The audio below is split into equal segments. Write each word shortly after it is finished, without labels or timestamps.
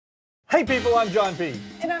Hey people, I'm John P.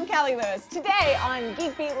 And I'm Callie Lewis. Today on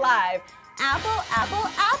Geek Beat Live,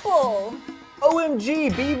 Apple.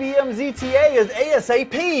 OMG, BBMZTA is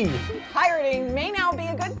ASAP. Pirating may now be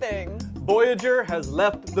a good thing. Voyager has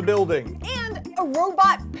left the building. And a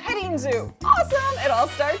robot petting zoo. Awesome! It all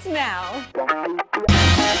starts now.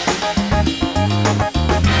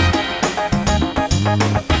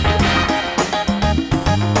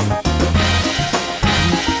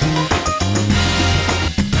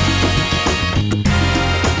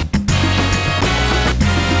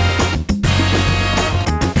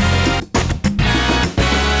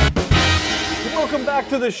 Welcome back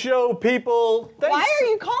to the show, people. Thanks. Why are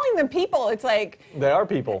you calling them people? It's like... They are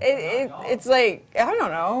people. It's like, I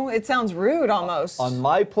don't know. It sounds rude almost. On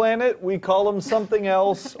my planet, we call them something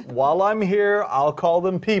else. While I'm here, I'll call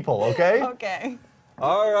them people, okay? Okay.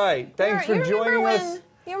 All right. Thanks for joining us.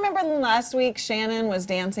 You remember last week Shannon was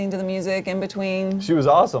dancing to the music in between? She was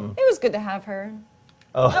awesome. It was good to have her.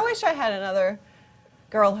 Oh. I wish I had another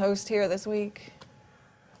girl host here this week.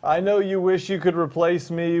 I know you wish you could replace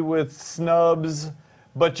me with Snubs,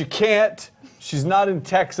 but you can't. She's not in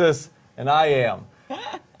Texas, and I am.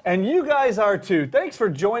 And you guys are too. Thanks for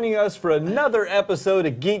joining us for another episode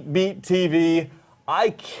of Geek Beat TV. I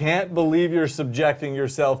can't believe you're subjecting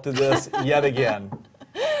yourself to this yet again.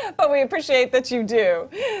 But we appreciate that you do.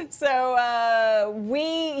 So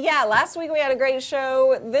last week we had a great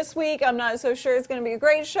show. This week I'm not so sure it's going to be a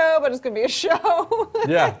great show, but it's going to be a show.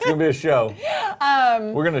 Yeah, it's going to be a show.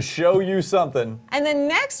 We're going to show you something. And then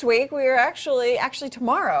next week we are actually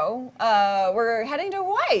tomorrow, we're heading to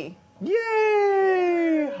Hawaii.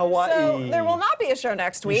 Yay! Hawaii. So there will not be a show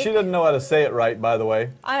next week. She doesn't know how to say it right, by the way.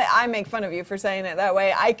 I make fun of you for saying it that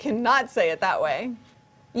way. I cannot say it that way.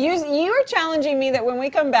 You're challenging me that when we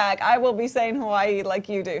come back, I will be saying Hawaii like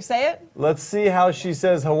you do. Say it. Let's see how she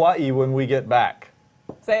says Hawaii when we get back.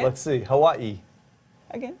 Say it. Let's see. Hawaii.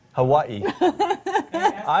 Again. Hawaii.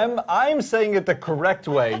 I'm saying it the correct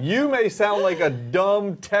way. You may sound like a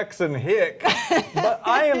dumb Texan hick, but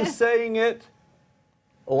I am saying it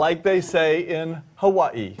like they say in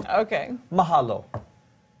Hawaii. Okay. Mahalo.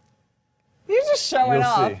 You're just showing You'll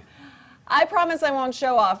off. see. I promise I won't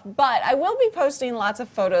show off, but I will be posting lots of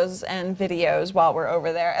photos and videos while we're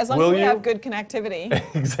over there, as long as we have good connectivity.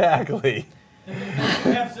 Exactly. We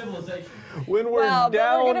have civilization. When we're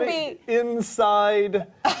down inside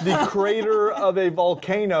the crater of a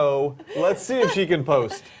volcano, let's see if she can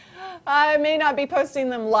post. I may not be posting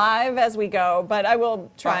them live as we go, but I will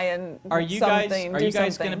try and Are you guys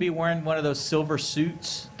going to be wearing one of those silver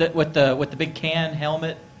suits that with the big can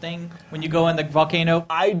helmet thing when you go in the volcano?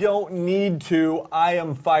 I don't need to. I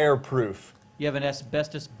am fireproof. You have an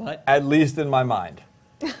asbestos butt? At least in my mind.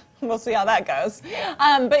 We'll see how that goes.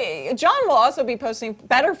 But John will also be posting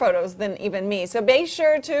better photos than even me, so be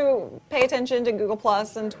sure to pay attention to Google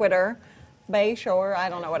Plus and Twitter. Be sure. I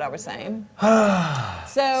don't know what I was saying.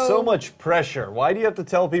 So much pressure. Why do you have to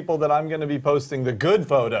tell people that I'm going to be posting the good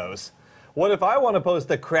photos? What if I want to post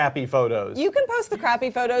the crappy photos? You can post the crappy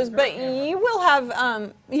photos, but you will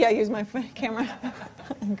have, use my camera.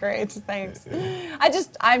 Great, thanks.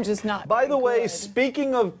 I'm just not. By the way,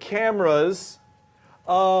 speaking of cameras,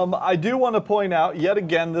 I do want to point out, yet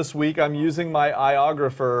again this week, I'm using my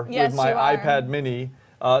iOgrapher with my iPad mini.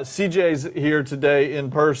 CJ's here today in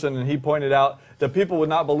person, and he pointed out that people would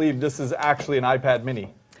not believe this is actually an iPad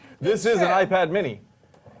mini. This is an iPad mini.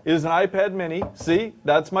 It is an iPad mini. See,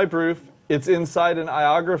 that's my proof. It's inside an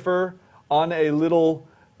iOgrapher on a little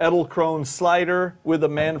Edelkrone slider with a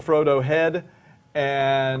Manfrotto head,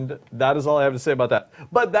 and that is all I have to say about that.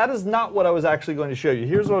 But that is not what I was actually going to show you.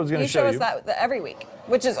 Here's what I was going to show you. You show us that every week,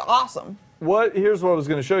 which is awesome. Here's what I was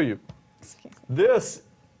going to show you. This.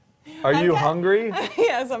 Are you hungry?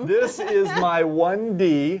 Yes, This is my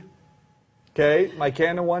 1D, okay? My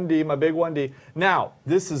Canon 1D, my big 1D. Now,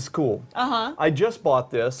 this is cool. I just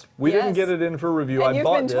bought this. We didn't get it in for review. And I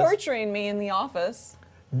bought you've been torturing me in the office.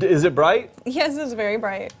 Is it bright? Yes, it's very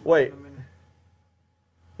bright. Wait.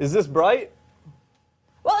 Is this bright?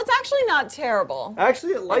 Well, it's actually not terrible.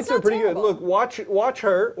 Actually, the lights are pretty good. Look, watch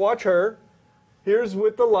her. Watch her. Here's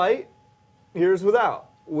with the light. Here's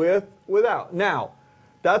without. Without. Now,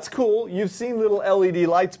 that's cool. You've seen little LED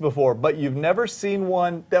lights before, but you've never seen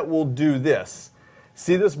one that will do this.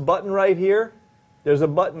 See this button right here? There's a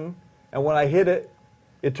button, and when I hit it,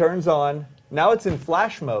 it turns on. Now it's in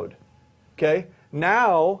flash mode. Okay?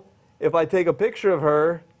 Now, if I take a picture of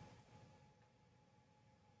her,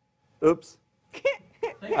 oops.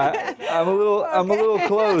 I'm a little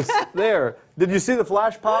close. There. Did you see the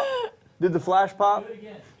flash pop? Did the flash pop? Do it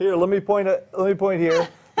again. Here, let me point here.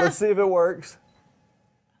 Let's see if it works.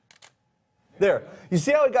 There. You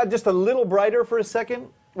see how it got just a little brighter for a second?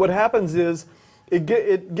 What happens is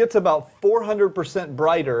it gets about 400%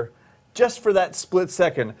 brighter just for that split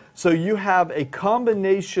second. So you have a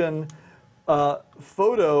combination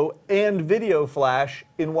photo and video flash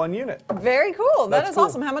in one unit. Very cool. That is cool.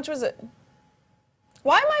 Awesome. How much was it?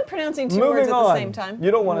 Why am I pronouncing two words at the same time?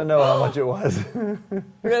 You don't want to know how much it was.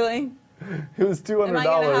 Really? It was $200. Am I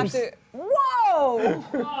gonna have to? Whoa!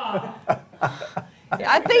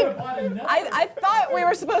 I thought we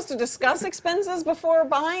were supposed to discuss expenses before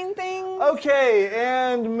buying things. Okay,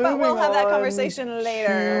 and moving on. But we'll have that conversation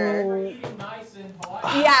later.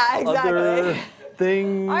 Yeah, exactly. Other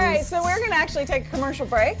things. All right, so we're going to actually take a commercial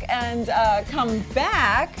break and come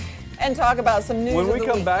back and talk about some news. When we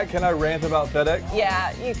come back, can I rant about FedEx?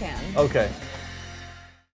 Yeah, you can. Okay.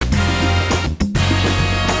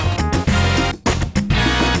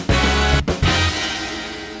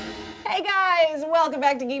 Hey guys, welcome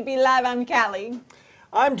back to Geek Beat Live. I'm Callie.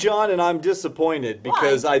 I'm John, and I'm disappointed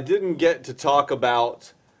because I didn't get to talk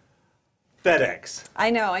about FedEx. I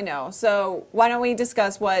know. So why don't we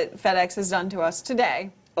discuss what FedEx has done to us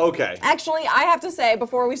today? Okay. Actually, I have to say,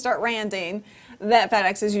 before we start ranting, that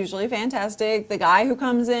FedEx is usually fantastic. The guy who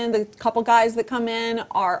comes in, the couple guys that come in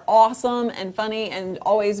are awesome and funny and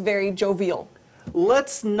always very jovial.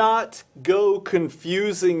 Let's not go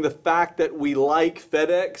confusing the fact that we like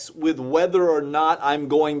FedEx with whether or not I'm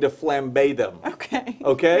going to flambe them. Okay.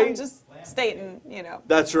 Okay? I'm just stating, you know.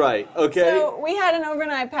 That's right. Okay. So we had an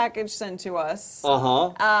overnight package sent to us.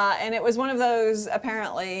 And it was one of those,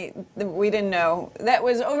 apparently, that we didn't know, that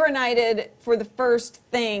was overnighted for the first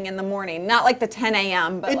thing in the morning. Not like the 10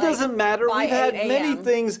 a.m., but it doesn't matter. We've had many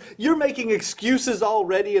things. You're making excuses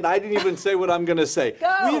already, and I didn't even say what I'm going to say.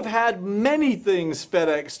 Go. We've had many things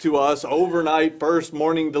FedEx to us, overnight, first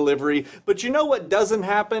morning delivery. But you know what doesn't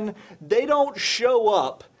happen? They don't show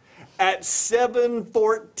up at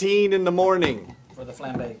 7:14 in the morning. For the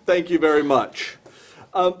flambe. Thank you very much.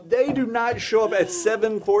 They do not show up at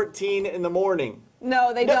 7:14 in the morning.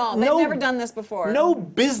 No, they don't. They've never done this before. No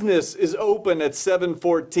business is open at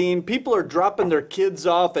 7:14. People are dropping their kids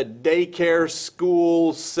off at daycare,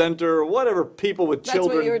 school, center, whatever people with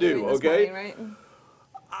children what you were do, doing this okay? morning,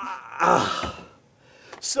 right?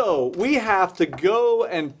 So we have to go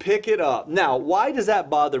and pick it up. Now, why does that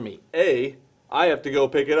bother me? A, I have to go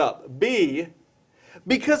pick it up. B,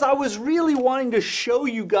 because I was really wanting to show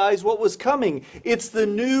you guys what was coming. It's the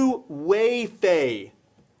new Wi-Fi.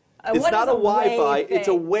 It's not a Wi-Fi, it's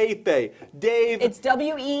a Wi-Fi. Dave, it's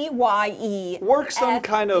W-E-Y-E. Work some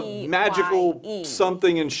kind of magical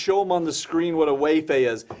something and show them on the screen what a Wi-Fi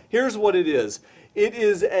is. Here's what it is. It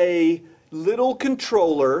is a little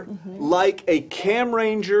controller like a Cam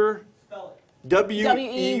Ranger.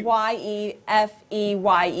 W-E-Y-E-F-E-Y-E,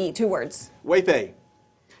 2 words. Wi-Fi.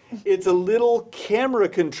 It's a little camera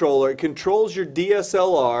controller. It controls your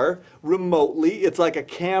DSLR remotely. It's like a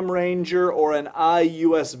Cam Ranger or an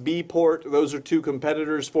iUSB port. Those are 2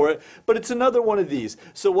 competitors for it. But it's another one of these.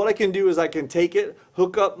 So what I can do is I can take it,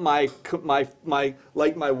 hook up my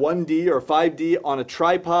 1D or 5D on a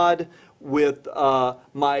tripod with the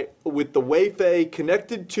Wi-Fi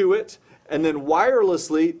connected to it. And then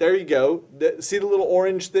wirelessly, there you go. See the little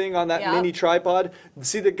orange thing on that mini tripod?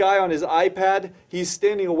 See the guy on his iPad? He's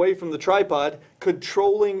standing away from the tripod,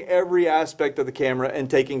 controlling every aspect of the camera and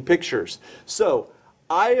taking pictures. So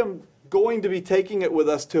I am going to be taking it with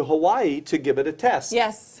us to Hawaii to give it a test.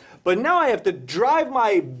 Yes. But now I have to drive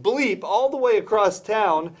my bleep all the way across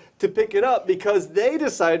town to pick it up because they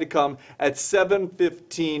decided to come at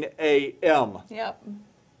 7:15 a.m. Yep.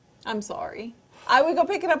 I'm sorry. I would go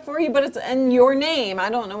pick it up for you, but it's in your name. I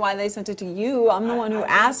don't know why they sent it to you. I'm the one who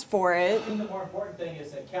asked for it. I think the more important thing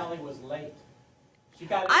is that Callie was late. She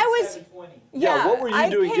got it at 7:20. Yeah, what were you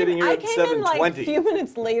doing getting here at 7:20? I came in like a few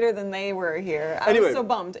minutes later than they were here. I was so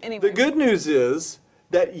bummed. Anyway. The good news is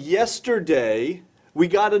that yesterday we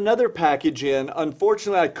got another package in.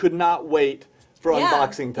 Unfortunately, I could not wait for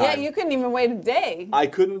unboxing time. Yeah, you couldn't even wait a day. I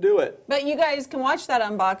couldn't do it. But you guys can watch that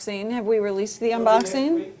unboxing. Have we released the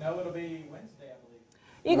unboxing? No, it'll be Wednesday, I believe.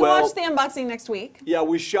 You can watch the unboxing next week. Yeah,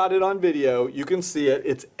 we shot it on video. You can see it.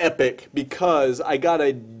 It's epic because I got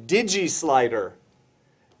a Digislider.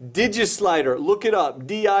 Digislider. Look it up.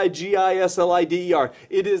 D-I-G-I-S-L-I-D-E-R.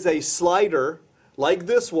 It is a slider like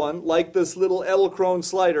this one, like this little Edelkrone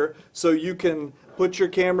slider, so you can put your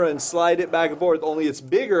camera and slide it back and forth, only it's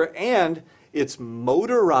bigger and it's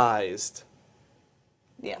motorized.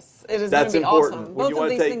 Yes, it is That's going to be important. awesome. When you Both of want to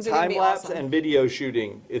these take things are going to time be lapse awesome. and video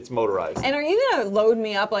shooting, it's motorized. And are you going to load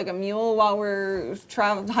me up like a mule while we're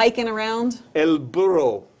hiking around? El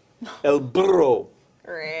burro. El burro.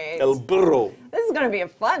 Great. El burro. This is going to be a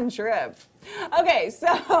fun trip. Okay,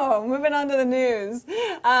 so moving on to the news.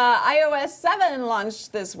 iOS 7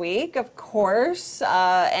 launched this week, of course,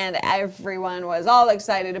 and everyone was all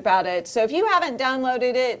excited about it. So if you haven't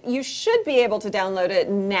downloaded it, you should be able to download it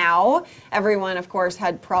now. Everyone, of course,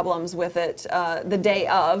 had problems with it the day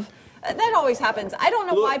of. That always happens. I don't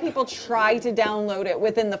know why people try to download it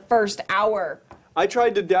within the first hour. I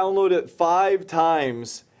tried to download it 5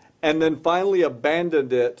 times and then finally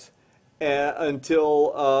abandoned it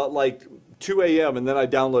until like 2 a.m. and then I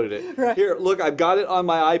downloaded it. Right. Here, look, I've got it on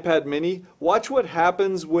my iPad mini. Watch what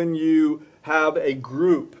happens when you have a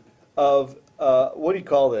group of, what do you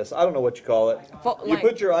call this? I don't know what you call it. You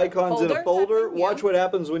put your icons in a folder. Watch what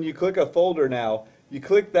happens when you click a folder now. You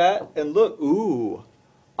click that and look, ooh,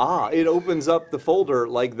 it opens up the folder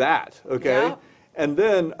like that, okay? Yeah. And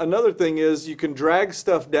then another thing is you can drag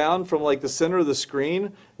stuff down from like the center of the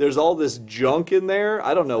screen. There's all this junk in there.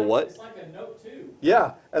 I don't know what. It's like a note too.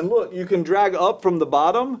 Yeah, and look, you can drag up from the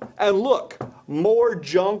bottom, and look, more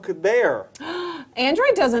junk there.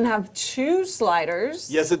 Android doesn't have 2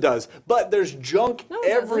 sliders. Yes, it does. But there's junk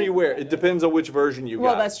everywhere. It depends on which version you got.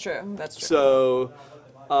 Well, that's true. That's true. So,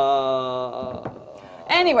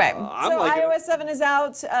 anyway, I'm so liking it. iOS 7 is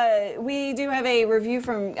out. We do have a review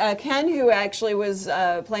from Ken, who actually was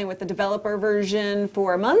playing with the developer version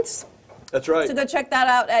for months. That's right. So go check that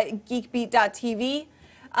out at geekbeat.tv.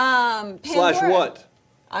 Slash what?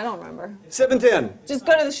 I don't remember. 710. Just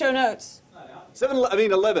go to the show notes.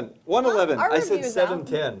 11. 111. Our I said review is out.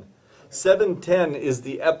 710. 710 is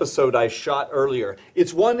the episode I shot earlier.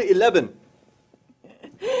 It's 111.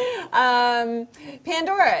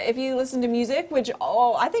 Pandora, if you listen to music, which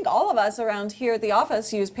I think all of us around here at the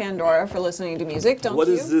office use Pandora for listening to music, don't you? What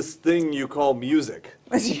is this thing you call music?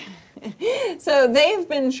 So they've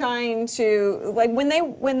been trying to, like, when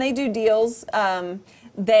they do deals,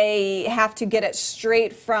 they have to get it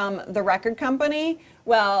straight from the record company.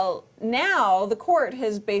 Well, now the court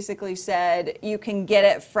has basically said you can get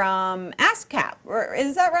it from ASCAP. Or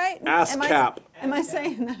is that right? ASCAP. Am I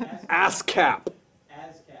saying that? ASCAP.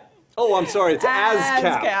 Oh, I'm sorry. It's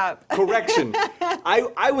ASCAP. Correction.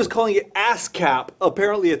 I was calling it ASCAP.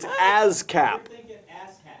 Apparently, it's ASCAP.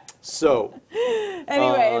 So,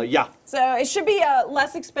 anyway, yeah. So it should be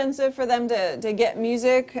less expensive for them to get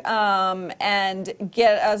music and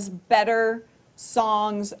get us better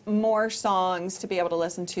songs, more songs to be able to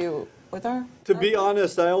listen to with our. To be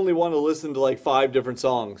honest, I only want to listen to like 5 different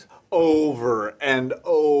songs over and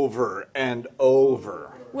over and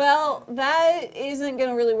over. Well, that isn't going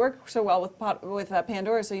to really work so well with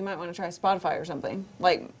Pandora, so you might want to try Spotify or something,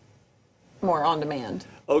 like more on demand.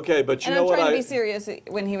 Okay, but you know what And I'm trying to be serious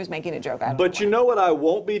when he was making a joke. But you know what I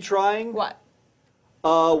won't be trying? What?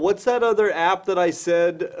 What's that other app that I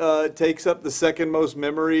said takes up the second most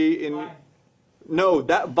memory in? Vine. No,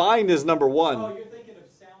 that Vine is number 1. Oh, you're thinking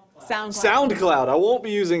of SoundCloud. SoundCloud. I won't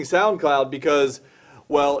be using SoundCloud because,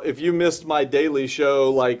 well, if you missed my daily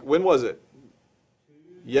show, like when was it?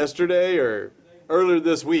 Yesterday or earlier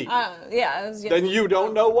this week? Yeah. It was Then you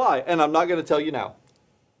don't know why, and I'm not going to tell you now.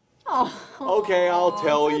 Oh. Okay, I'll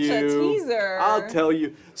tell such you. a teaser. I'll tell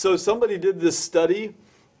you. So somebody did this study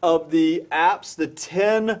of the apps, the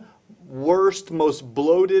 10 worst, most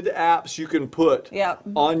bloated apps you can put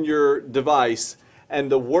on your device.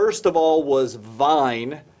 And the worst of all was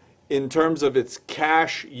Vine in terms of its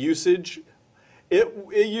cache usage.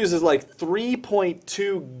 It uses like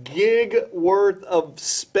 3.2 gig worth of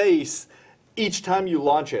space each time you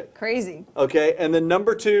launch it. Crazy. Okay, and then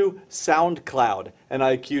number 2, SoundCloud. And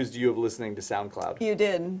I accused you of listening to SoundCloud. You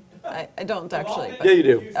did. I don't actually. But Yeah, you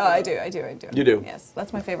do. Oh, I do. You do. Yes,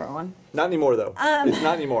 that's my favorite one. Not anymore, though. It's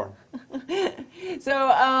not anymore. So,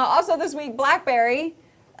 also this week, BlackBerry.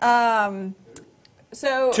 So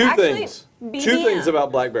 2 actually, things. BBM. 2 things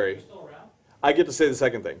about BlackBerry. I get to say the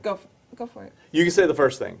second thing. Go for it. You can say the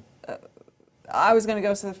first thing. I was going to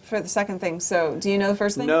go for the second thing. So, do you know the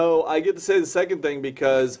first thing? No, I get to say the second thing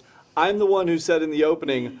because I'm the one who said in the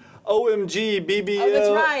opening, OMG, BBM. Oh, that's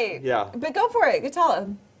right. Yeah. But go for it. Go tell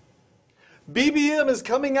him. BBM is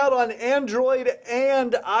coming out on Android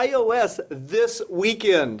and iOS this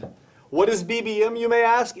weekend. What is BBM, you may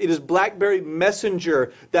ask? It is BlackBerry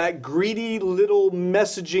Messenger, that greedy little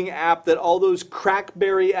messaging app that all those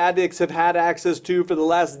crackberry addicts have had access to for the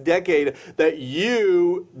last decade that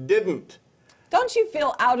you didn't. Don't you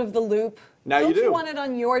feel out of the loop? Now you do. Don't you want it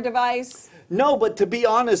on your device? No, but to be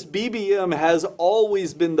honest, BBM has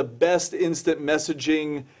always been the best instant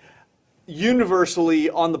messaging universally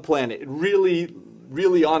on the planet. It really,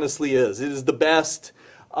 really honestly is. It is the best.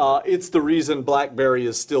 it's the reason BlackBerry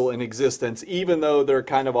is still in existence, even though they're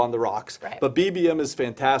kind of on the rocks. Right. But BBM is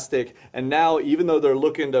fantastic, and now even though they're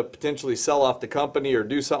looking to potentially sell off the company or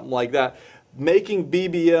do something like that, making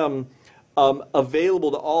BBM available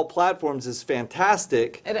to all platforms is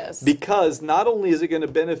fantastic. It is. Because not only is it going to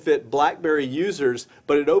benefit BlackBerry users,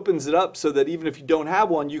 but it opens it up so that even if you don't have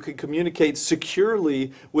one, you can communicate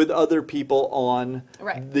securely with other people on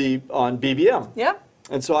on BBM. Yep.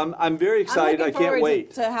 And so I'm very excited. I can't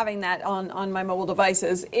wait to having that on my mobile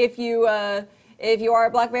devices. If you are a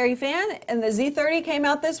BlackBerry fan, and the Z30 came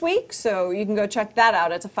out this week, so you can go check that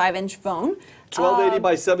out. It's a 5-inch phone. 1280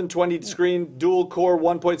 by 720 screen, dual core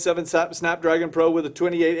 1.7 Snapdragon Pro with a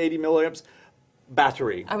 2880 milliamps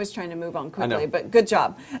battery. I was trying to move on quickly, but good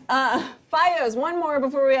job. Fios, one more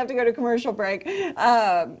before we have to go to commercial break.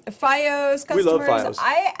 Fios customers. We love Fios.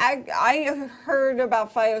 I heard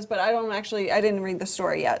about Fios, but I didn't read the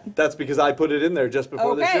story yet. That's because I put it in there just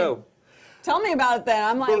before the show. Tell me about it then.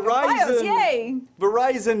 I'm like, Fios, yay!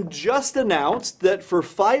 Verizon just announced that for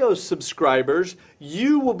Fios subscribers,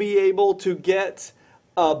 you will be able to get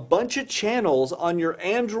a bunch of channels on your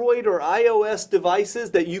Android or iOS devices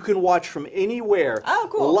that you can watch from anywhere. Oh,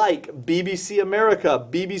 cool. Like BBC America,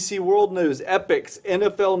 BBC World News, Epix,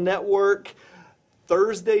 NFL Network,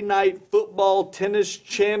 Thursday Night Football, Tennis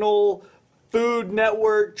Channel, Food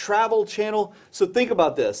Network, Travel Channel. So think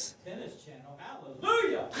about this. Tennis Channel,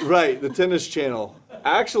 hallelujah! Right, the Tennis Channel.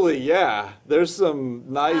 Actually, yeah, there's some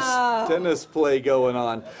nice tennis play going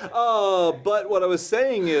on. But what I was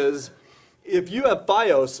saying is, if you have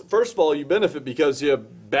Fios, first of all, you benefit because you have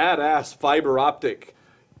badass fiber optic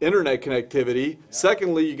internet connectivity. Yeah.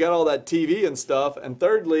 Secondly, you got all that TV and stuff. And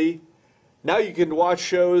thirdly, now you can watch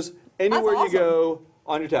shows anywhere you go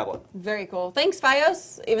on your tablet. Very cool. Thanks,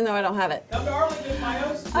 Fios, even though I don't have it. Come to Arlington,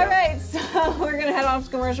 Fios. All right, so we're going to head off to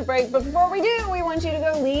commercial break. But before we do, we want you to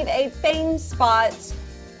go leave a Fame Spot,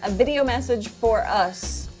 a video message for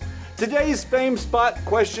us. Today's Fame Spot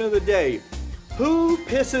question of the day. Who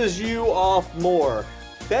pisses you off more,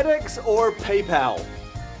 FedEx or PayPal?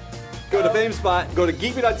 Go to FameSpot, go to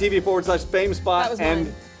geekme.tv/FameSpot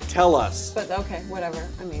and tell us. But okay, whatever.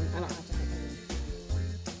 I mean, I don't have to take it.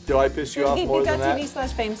 Do I piss you off more than that?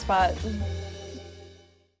 geekme.tv/FameSpot.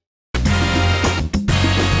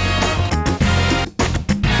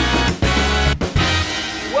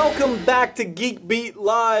 Welcome back to Geek Beat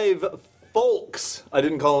Live, folks. I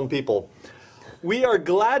didn't call them people. We are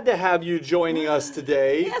glad to have you joining us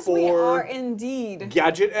today yes, for we are indeed.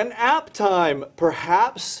 Gadget and App Time.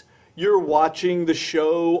 Perhaps you're watching the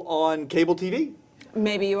show on cable TV.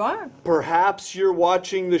 Maybe you are. Perhaps you're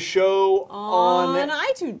watching the show on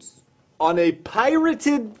iTunes. On a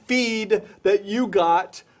pirated feed that you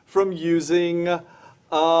got from using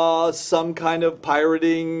some kind of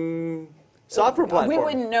pirating software platform. We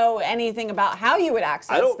wouldn't know anything about how you would access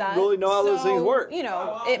that. I don't really know how those things work. You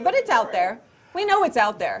know, but it's out there. We know it's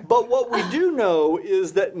out there. But what we do know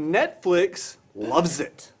is that Netflix loves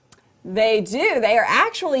it. They do. They are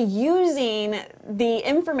actually using the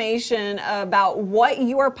information about what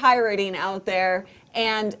you are pirating out there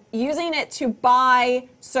and using it to buy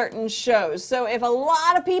certain shows. So if a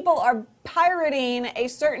lot of people are pirating a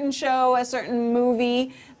certain show, a certain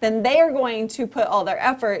movie, then they are going to put all their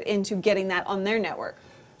effort into getting that on their network.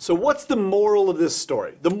 So what's the moral of this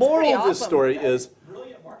story? The moral of this story is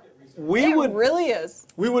we would really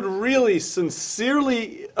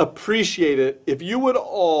sincerely appreciate it if you would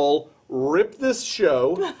all rip this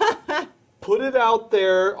show, put it out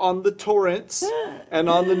there on the torrents and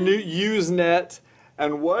on the new Usenet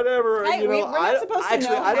and whatever. Hey, we're not supposed to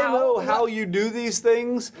know I don't know how you do these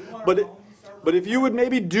things, but if you would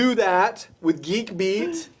maybe do that with Geek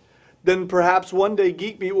Beat, then perhaps one day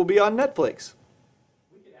Geek Beat will be on Netflix.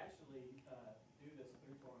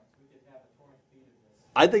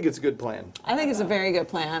 I think it's a good plan. I think it's a very good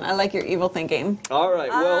plan. I like your evil thinking. All right.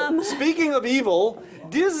 Well, speaking of evil,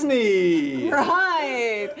 Disney.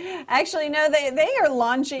 Right. Actually, no, they are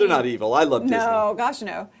launching. They're not evil. I love Disney. No, gosh,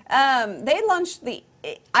 no. They launched the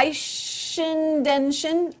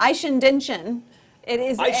Aishindenshin. It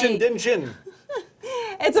is Aishindenshin.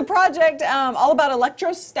 It's a project all about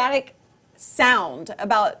electrostatic sound,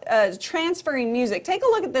 about transferring music. Take a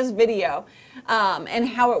look at this video and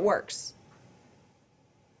how it works.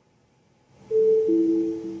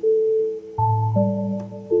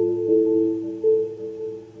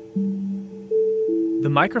 The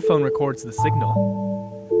microphone records the signal.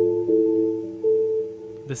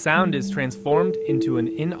 The sound is transformed into an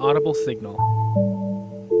inaudible signal,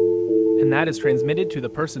 and that is transmitted to the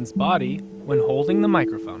person's body when holding the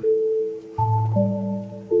microphone.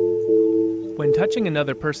 When touching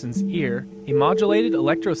another person's ear, a modulated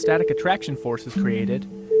electrostatic attraction force is created,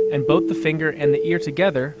 and both the finger and the ear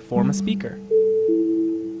together form a speaker.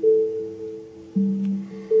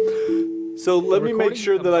 So let me make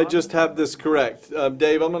sure that I just have this correct.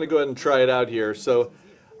 Dave, I'm going to go ahead and try it out here. So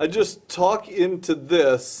I just talk into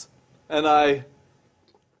this, and I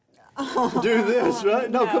do this, right?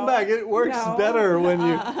 No, come back. It works better when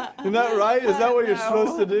you... Isn't that right? Is that what you're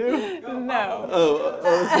supposed to do? No.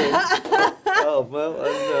 Oh, okay. Oh, well, I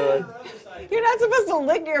know. You're not supposed to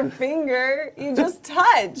lick your finger. You just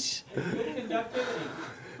touch. Good conductivity.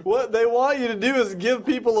 What they want you to do is give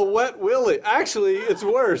people a wet willy. Actually, it's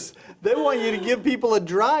worse. They want you to give people a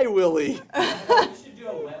dry willy.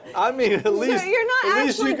 I mean, at least you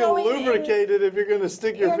can lubricate it if you're going to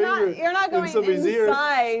stick your finger in somebody's ear.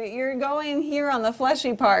 You're going here on the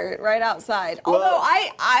fleshy part, right outside. Although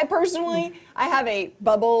I personally, I have a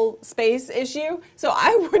bubble space issue, so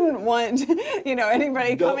I wouldn't want,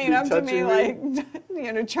 anybody coming up to me like,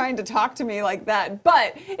 trying to talk to me like that.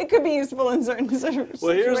 But it could be useful in certain situations.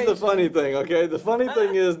 Well, here's the funny thing, okay? The funny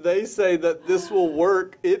thing is they say that this will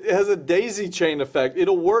work. It has a daisy chain effect.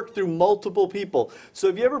 It'll work through multiple people. So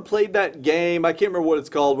have you ever played that game, I can't remember what it's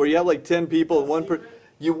called, where you have like 10 people and one person,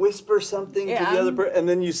 you whisper something to the other person, and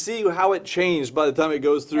then you see how it changed by the time it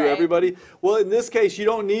goes through everybody? Well, in this case, you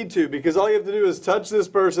don't need to, because all you have to do is touch this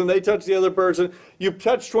person, they touch the other person, you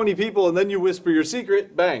touch 20 people, and then you whisper your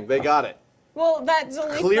secret, bang, they got it. Well, that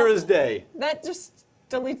deletes clear as day. That just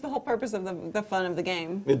deletes the whole purpose of the fun of the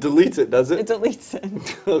game. It deletes it, does it? It deletes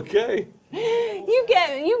it. Okay.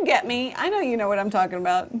 You get me. I know you know what I'm talking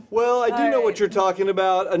about. Well, I do know what you're talking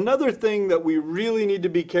about. Another thing that we really need to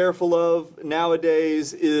be careful of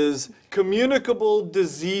nowadays is communicable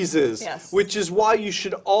diseases, which is why you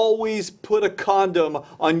should always put a condom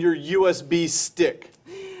on your USB stick.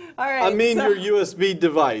 All right, your USB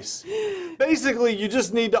device. Basically, you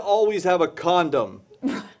just need to always have a condom.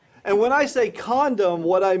 And when I say condom,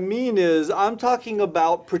 what I mean is I'm talking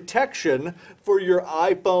about protection for your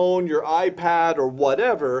iPhone, your iPad, or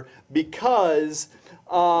whatever, because...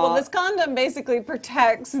 well, this condom basically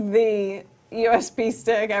protects the USB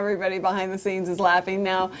stick. Everybody behind the scenes is laughing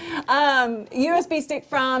now. USB stick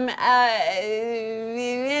from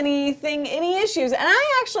any issues. And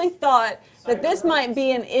I actually thought that this might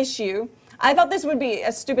be an issue. I thought this would be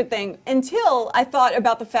a stupid thing until I thought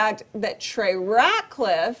about the fact that Trey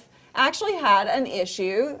Ratcliffe actually had an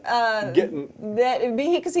issue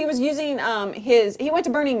because he was using he went to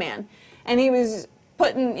Burning Man and he was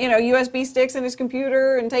putting USB sticks in his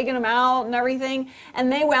computer and taking them out and everything, and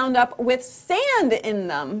they wound up with sand in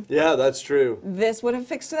them. Yeah, that's true. This would have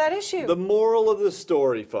fixed that issue. The moral of the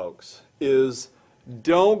story, folks, is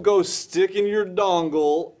don't go sticking your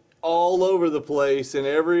dongle all over the place in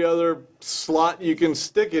every other slot you can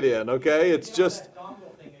stick it in, okay? It's just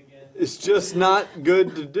not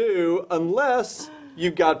good to do unless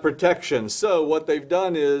you've got protection. So what they've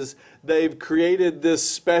done is they've created this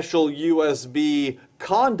special USB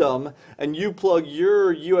condom, and you plug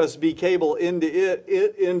your USB cable into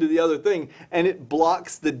it into the other thing, and it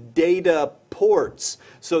blocks the data ports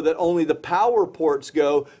so that only the power ports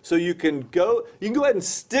go. So you can go ahead and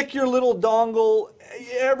stick your little dongle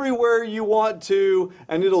everywhere you want to,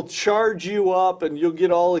 and it'll charge you up, and you'll get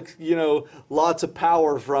all lots of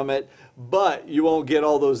power from it, but you won't get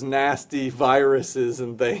all those nasty viruses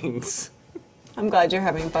and things. I'm glad you're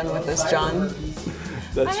having fun with this, John.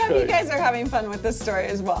 That's I hope you guys are having fun with this story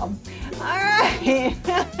as well. All right.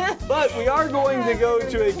 But we are going to go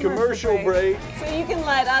to a commercial break. So you can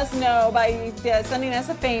let us know by sending us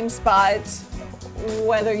a fame spot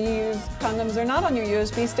whether you use condoms or not on your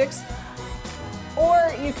USB sticks.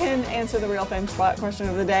 Or you can answer the real fame spot question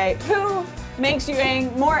of the day. Who makes you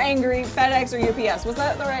more angry, FedEx or UPS? Was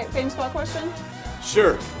that the right fame spot question?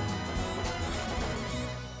 Sure.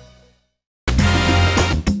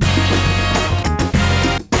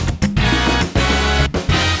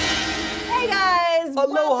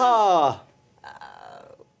 Aloha!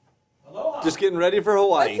 Aloha! Just getting ready for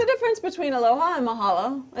Hawaii. What's the difference between aloha and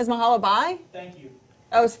mahalo? Is mahalo bye? Thank you.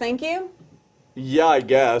 Oh, it's thank you? Yeah, I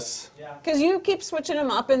guess. Because you keep switching them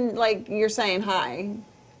up and you're saying hi.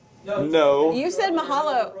 No. You said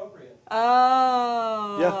mahalo.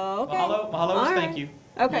 Oh. Yeah. Okay. Mahalo is thank you.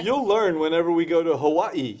 Okay. You'll learn whenever we go to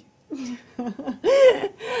Hawaii. All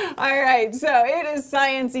right, so it is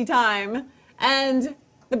science-y time. And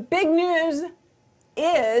the big news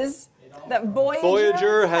is that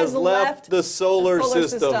Voyager has left the solar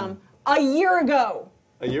system a year ago.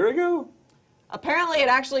 A year ago? Apparently it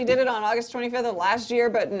actually did it on August 25th of last year,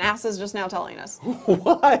 but NASA's just now telling us.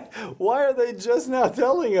 Why? Why are they just now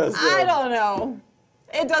telling us that? I don't know.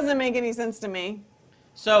 It doesn't make any sense to me.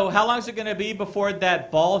 So how long is it going to be before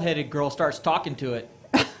that bald-headed girl starts talking to it?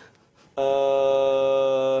 I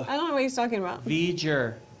don't know what he's talking about.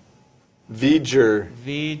 Voyager.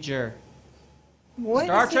 Voyager. What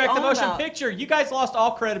Star is Trek he the on motion about? picture. You guys lost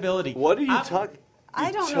all credibility. What are you talking? I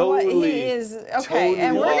don't know what he is. Okay, totally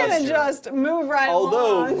and we're lost gonna you. just move right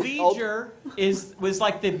Although- along. Voyager was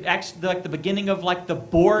like the beginning of like the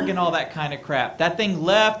Borg and all that kind of crap. That thing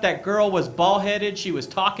left. That girl was bald-headed. She was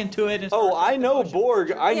talking to it. And Oh, I know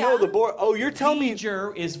Borg. I know the Borg. Oh, you're telling me.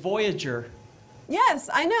 Voyager is Voyager. Yes,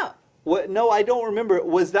 I know. What? No, I don't remember.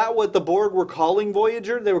 Was that what the Borg were calling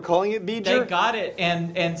Voyager? They were calling it Voyager? They got it,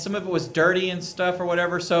 and some of it was dirty and stuff or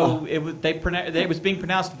whatever. So it was it was being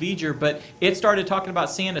pronounced Voyager, but it started talking about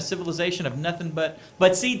seeing a civilization of nothing but.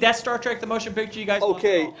 But see, that's Star Trek: The Motion Picture. You guys.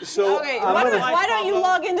 Okay, so Okay, I'm why don't you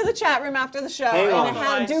log into the chat room after the show Hang on.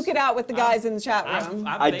 and duke it out with the guys in the chat room?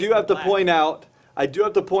 I do have to point out. I do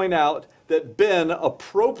have to point out that Ben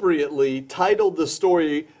appropriately titled the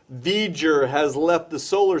story "Voyager has left the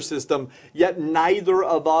solar system," yet neither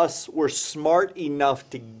of us were smart enough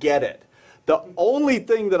to get it. The only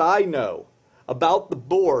thing that I know about the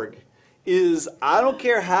Borg is I don't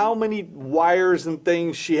care how many wires and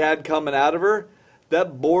things she had coming out of her,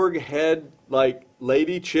 that Borg head, like,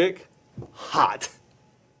 lady chick, hot.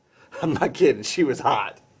 I'm not kidding, she was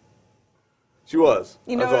hot. She was.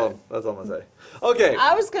 You know that's all I'm going to say. Okay.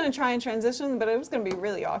 I was going to try and transition, but it was going to be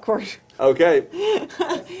really awkward. Okay.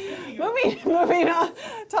 moving on,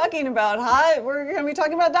 talking about hot, we're going to be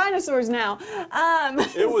talking about dinosaurs now.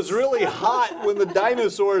 It was really hot when the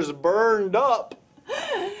dinosaurs burned up.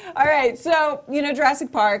 All right, so, you know, Jurassic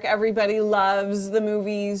Park, everybody loves the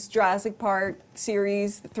movies, Jurassic Park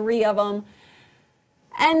series, 3 of them.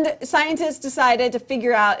 And scientists decided to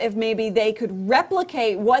figure out if maybe they could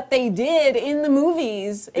replicate what they did in the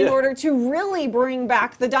movies in order to really bring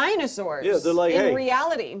back the dinosaurs they're like, in hey,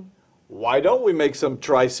 reality. Why don't we make some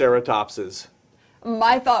triceratopses?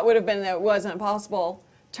 My thought would have been that it wasn't possible.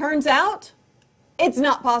 Turns out, it's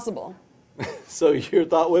not possible. So your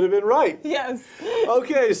thought would have been right. Yes.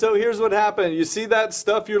 Okay, so here's what happened. You see that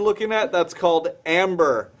stuff you're looking at? That's called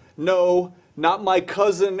amber. No, not my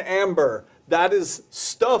cousin Amber. That is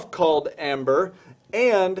stuff called amber,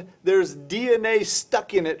 and there's DNA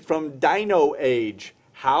stuck in it from Dino Age.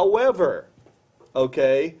 However,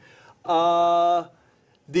 okay,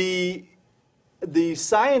 the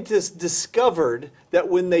scientists discovered that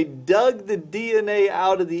when they dug the DNA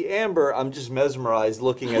out of the amber, I'm just mesmerized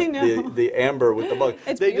looking at the amber with the bug.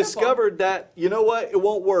 They discovered that, you know what, it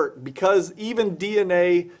won't work because even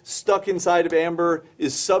DNA stuck inside of amber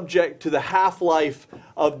is subject to the half-life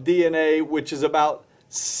of DNA, which is about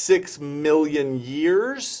 6 million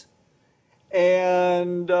years.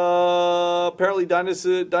 And apparently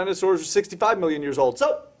dinosaurs are 65 million years old.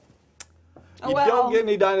 So you don't get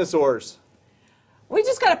any dinosaurs. We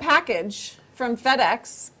just got a package from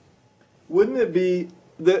FedEx. Wouldn't it be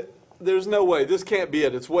that there's no way, this can't be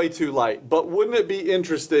it, it's way too light, but wouldn't it be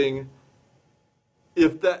interesting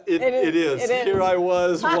if that, it is. Here I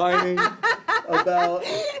was whining about,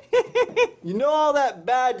 you know all that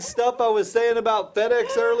bad stuff I was saying about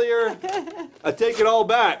FedEx earlier? I take it all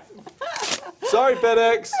back. Sorry,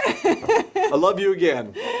 FedEx. I love you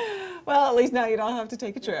again. Well, at least now you don't have to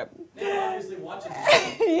take a trip. They were obviously watching.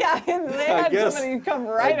 Yeah, they had somebody come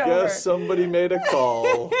right over. I guess somebody made a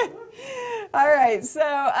call. All right, so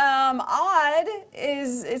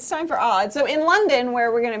it's time for Odd. So in London,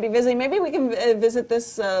 where we're going to be visiting, maybe we can visit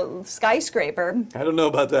this skyscraper. I don't know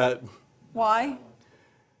about that. Why?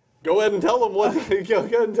 Go ahead and tell them what. Go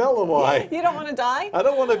ahead and tell them why. You don't want to die? I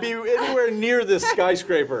don't want to be anywhere near this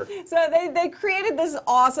skyscraper. So they created this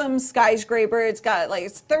awesome skyscraper. It's got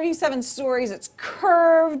it's 37 stories. It's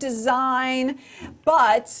curved design,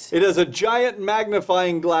 but it has a giant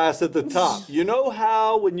magnifying glass at the top. You know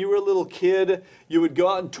how when you were a little kid, you would go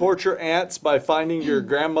out and torture ants by finding your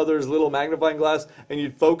grandmother's little magnifying glass and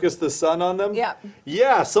you'd focus the sun on them? Yeah.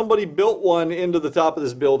 Yeah, somebody built one into the top of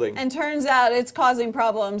this building. And turns out it's causing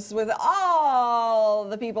problems with all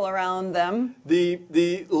the people around them. The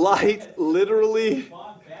light literally,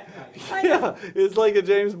 yeah, it's like a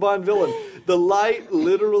James Bond villain. The light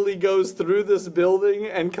literally goes through this building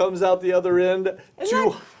and comes out the other end. Isn't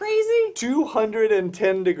that crazy?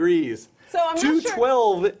 210 degrees. So I'm not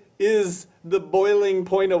 212 is the boiling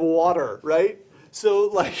point of water, right? So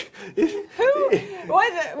like,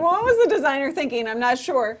 what was the designer thinking? I'm not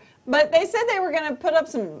sure. But they said they were going to put up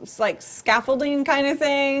some scaffolding kind of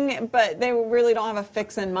thing, but they really don't have a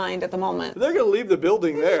fix in mind at the moment. They're going to leave the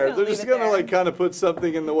building there. They're just going to kind of put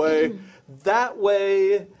something in the way. That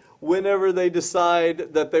way, whenever they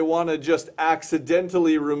decide that they want to just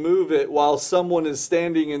accidentally remove it while someone is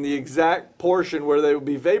standing in the exact portion where they would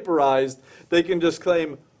be vaporized, they can just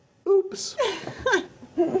claim, oops.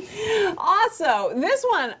 Also, this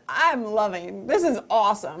one I'm loving. This is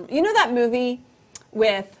awesome. You know that movie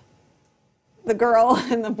with the girl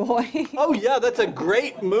and the boy? Oh yeah, that's a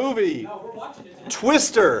great movie. No, we're watching it.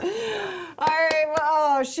 Twister. All right,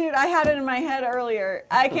 well, oh shoot, I had it in my head earlier.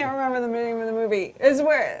 I can't remember the name of the movie. It's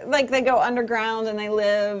where like they go underground and they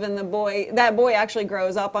live, and that boy actually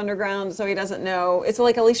grows up underground, so he doesn't know. It's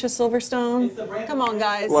like Alicia Silverstone. Come on,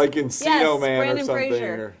 guys. Like Encino Man Brandon or something.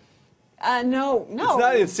 Fraser. No. It's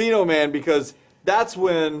not Encino Man because that's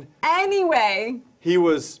when Anyway. he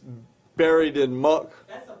was buried in muck.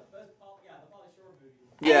 That's the Pauly Shore movie.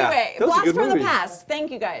 Yeah, Anyway, that was a Blast good from movie. the Past.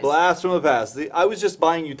 Thank you guys. Blast from the past. I was just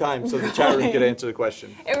buying you time so the chat room could answer the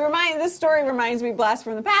question. This story reminds me of Blast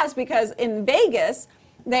from the Past because in Vegas,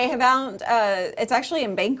 they have found, it's actually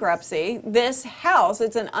in bankruptcy, this house.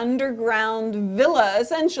 It's an underground villa,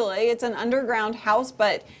 essentially. It's an underground house,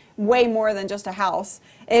 but way more than just a house.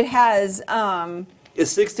 It has...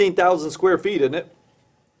 It's 16,000 square feet, isn't it?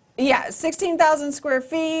 Yeah, 16,000 square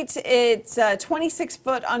feet. It's 26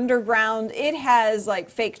 foot underground. It has like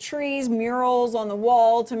fake trees, murals on the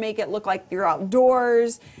wall to make it look like you're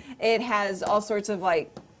outdoors. It has all sorts of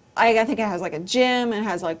like, I think it has like a gym. It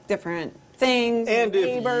has like different things. And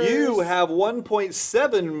neighbors. if you have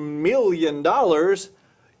 $1.7 million,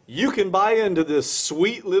 you can buy into this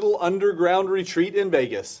sweet little underground retreat in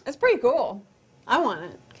Vegas. It's pretty cool. I want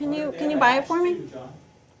it. Can you buy it for me?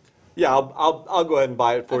 Yeah, I'll go ahead and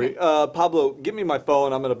buy it for you. Pablo, give me my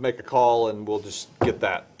phone. I'm going to make a call and we'll just get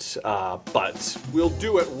that. But we'll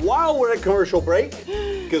do it while we're at commercial break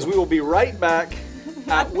because we will be right back,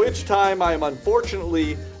 at which time I am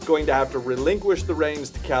unfortunately going to have to relinquish the reins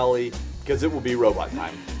to Callie because it will be robot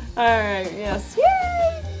time. All right, yes.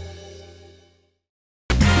 Yay!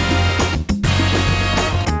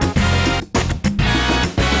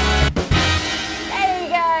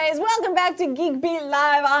 Welcome back to Geek Beat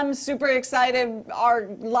Live. I'm super excited. Our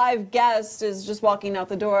live guest is just walking out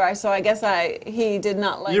the door, so I guess he did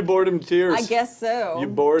not like... You bored him to tears. I guess so. You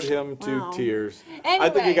bored him to tears. Anyway. I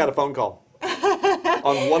think he got a phone call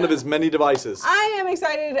on one of his many devices. I am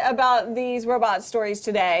excited about these robot stories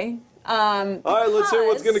today. All right, let's hear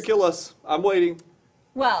what's going to kill us. I'm waiting.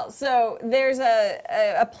 Well, so there's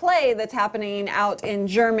a play that's happening out in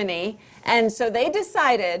Germany, and so they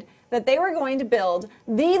decided that they were going to build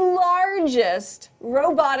the largest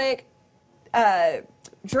robotic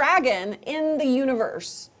dragon in the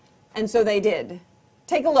universe. And so they did.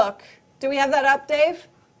 Take a look. Do we have that up, Dave?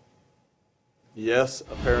 Yes,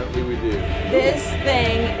 apparently we do. This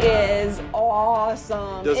thing is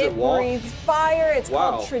awesome. Does it walk? Breathes fire. It's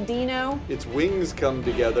Wow. called Tridino. Its wings come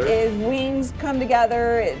together. Its wings come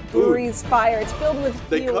together. It breathes fire. It's filled with fuel.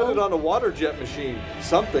 They cut it on a water jet machine.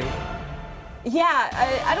 Something. Yeah,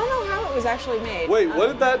 I don't know how it was actually made. Wait, what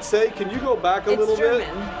did that say? Can you go back a little It's German. bit?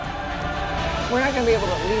 We're not going to be able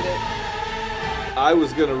to read it. I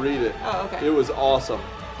was going to read it. Oh, okay. It was awesome.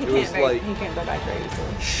 It was like he can't go back very easily.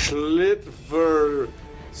 Schlitfer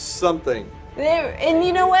something. And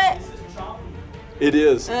you know what? It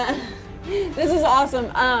is. This is awesome.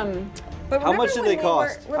 But How much did they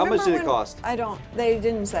cost? How much did it when- cost? I don't. They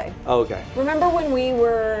didn't say. Oh, okay. Remember when we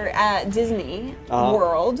were at Disney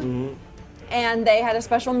World, and they had a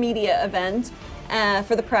special media event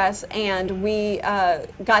for the press, and we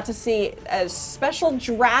got to see a special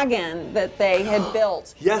dragon that they had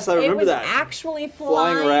built. Yes, I remember that. It was actually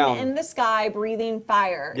flying around in the sky, breathing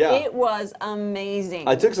fire. Yeah. It was amazing.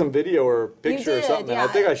 I took some video or You picture or did, something. yeah. I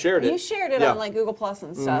think I shared it. You shared it Yeah. on like Google Plus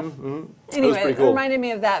and stuff. pretty Anyway, cool. it reminded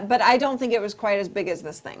me of that, but I don't think it was quite as big as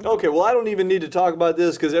this thing. Okay, well, I don't even need to talk about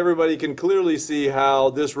this because everybody can clearly see how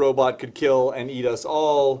this robot could kill and eat us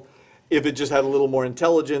all if it just had a little more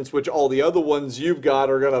intelligence, which all the other ones you've got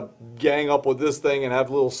are going to gang up with this thing and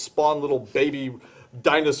have spawn little baby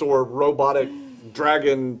dinosaur robotic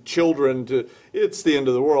dragon children to... It's the end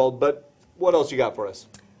of the world, but what else you got for us?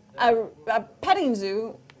 A petting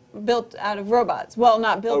zoo built out of robots. Well,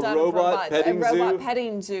 not built out of robots. Petting a robot zoo?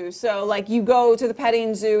 petting zoo. So, like, you go to the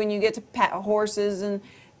petting zoo and you get to pet horses and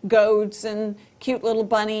goats and cute little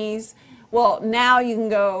bunnies. Well, now you can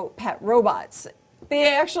go pet robots. They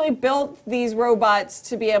actually built these robots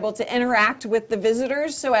to be able to interact with the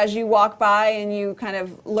visitors. So as you walk by and you kind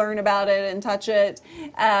of learn about it and touch it,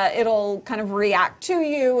 it'll kind of react to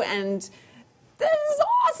you. And this is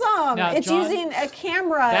awesome. Now, It's John, using a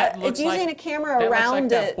camera. It's using a camera that around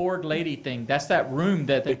looks like it. That bored lady thing. That's that room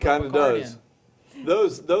that they It kind of put Picard does.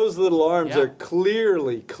 in. Those little arms Yeah. are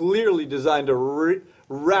clearly designed to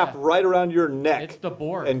wrap right around your neck. It's the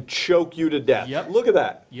board. And choke you to death. Yep. Look at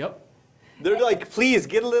that. Yep. They're like, please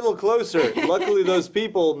get a little closer. Luckily, those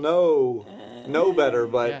people know better,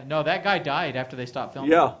 but Yeah. No, that guy died after they stopped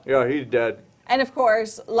filming. yeah, he's dead. And of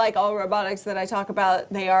course, like all robotics that I talk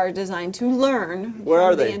about, they are designed to learn Where from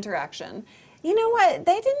are the they? interaction. You know what?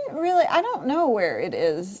 They didn't really. I don't know where it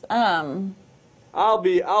is. I'll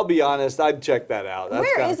be honest. I'd check that out. That's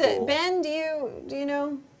Where kinda is it, cool. Ben? Do you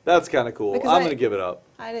know? That's kind of cool. Because I'm gonna give it up.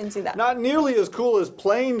 I didn't see that. Not nearly as cool as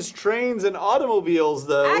planes, trains, and automobiles,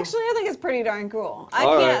 though. Actually, I think it's pretty darn cool. I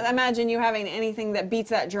All can't right. imagine you having anything that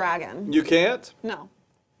beats that dragon. You can't? No.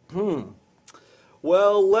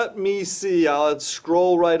 Well, let me see. I'll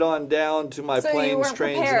scroll right on down to my So you planes, weren't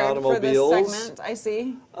trains, and prepared for this automobiles. segment, I see.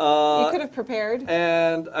 You could have prepared.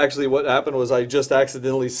 And actually, what happened was I just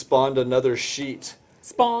accidentally spawned another sheet.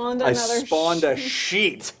 Spawned another I spawned a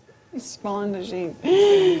sheet. Spawned a sheep.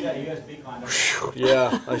 Use that USB condom.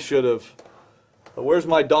 Yeah, I should have. But where's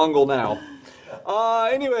my dongle now?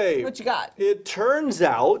 Anyway. What you got? It turns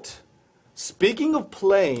out, speaking of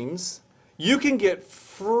planes, you can get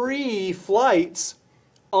free flights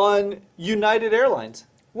on United Airlines.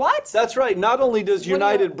 What? That's right. Not only does What do you-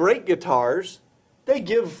 United break guitars, they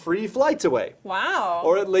give free flights away. Wow.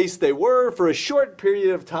 Or at least they were for a short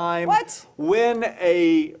period of time. What? When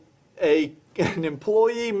an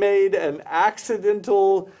employee made an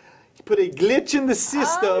accidental, put a glitch in the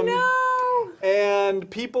system, Oh and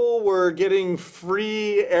people were getting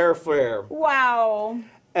free airfare. no. Wow.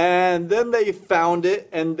 And then they found it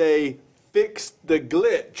and they fixed the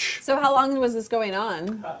glitch. So how long was this going on?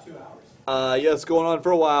 About 2 hours. Yeah, it's going on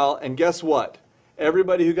for a while. And guess what?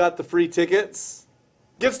 Everybody who got the free tickets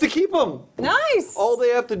gets to keep them. Nice. All they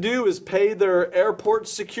have to do is pay their airport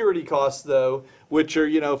security costs, though, which are,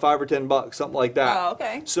 $5 or $10, something like that. Oh,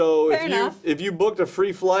 okay. So Fair enough. if you booked a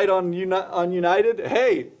free flight on United,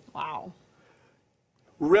 hey, Wow.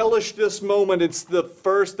 relish this moment. It's the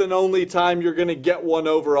first and only time you're going to get one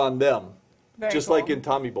over on them. Very Just cool. like in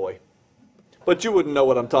Tommy Boy. But you wouldn't know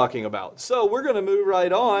what I'm talking about. So we're going to move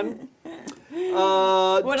right on.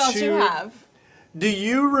 What else you have? Do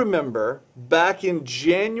you remember back in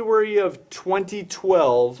January of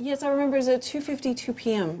 2012, Yes, I remember it was at 2:52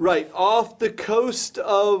 p.m. right, off the coast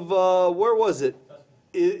of, where was it?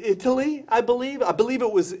 Italy, I believe? I believe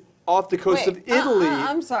it was off the coast Wait, of Italy.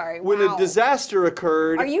 I'm sorry. When Wow. a disaster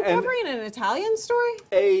occurred. Are you and covering an Italian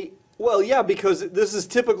story? Well, yeah, because this is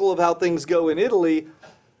typical of how things go in Italy.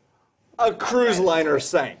 A cruise liner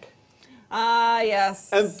sank. Ah, yes.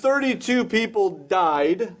 And 32 people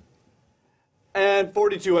died, and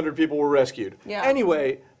 4,200 people were rescued. Yeah.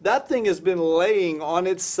 Anyway, that thing has been laying on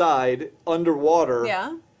its side underwater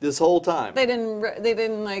Yeah. this whole time. They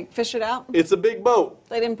didn't like fish it out. It's a big boat.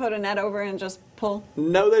 They didn't put a net over and just pull.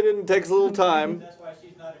 No, they didn't. It takes a little time. That's why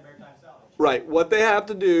she's not a maritime salvage. Right. What they have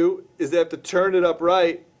to do is they have to turn it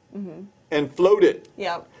upright and float it.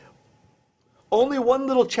 Yeah. Only one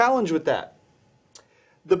little challenge with that.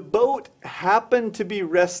 The boat happened to be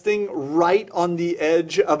resting right on the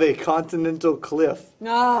edge of a continental cliff.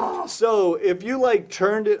 No. So if you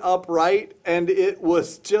turned it upright and it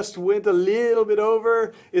was just went a little bit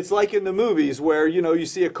over, it's like in the movies where, you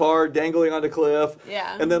see a car dangling on a cliff.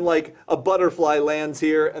 Yeah. And then a butterfly lands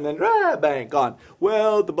here and then bang, gone.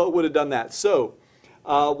 Well, the boat would have done that. So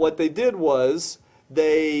what they did was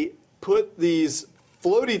they put these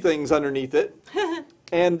floaty things underneath it.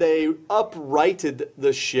 And they uprighted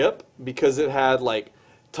the ship because it had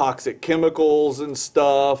toxic chemicals and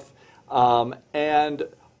stuff. And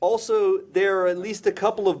also there are at least a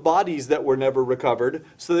couple of bodies that were never recovered.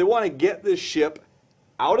 So they want to get this ship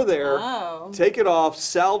out of there, take it off,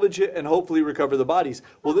 salvage it, and hopefully recover the bodies.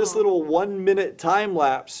 Well, this little 1-minute time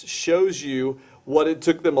lapse shows you what it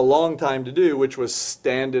took them a long time to do, which was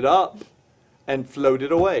stand it up and float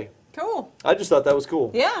it away. Cool. I just thought that was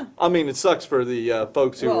cool. Yeah. I mean, it sucks for the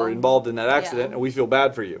folks who were involved in that accident, yeah. and we feel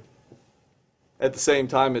bad for you. At the same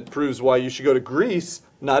time, it proves why you should go to Greece,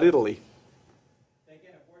 not Italy. They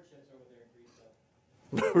can't afford ships over there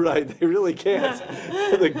in Greece, though. Right, they really can't.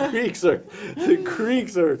 the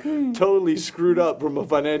Greeks are totally screwed up from a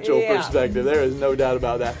financial Yeah. perspective. There is no doubt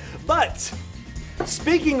about that. But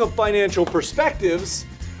speaking of financial perspectives,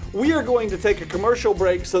 we are going to take a commercial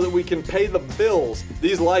break so that we can pay the bills.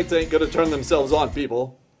 These lights ain't going to turn themselves on,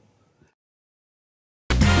 people.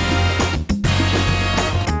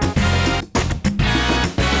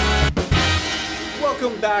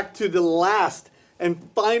 Welcome back to the last and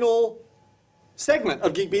final segment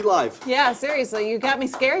of Geek Beat Live. Yeah, seriously, you got me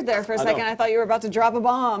scared there for a second. I thought you were about to drop a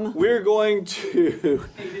bomb. We're going to.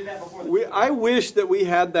 I wish that we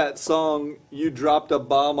had that song. You dropped a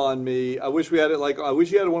bomb on me. I wish we had it like. I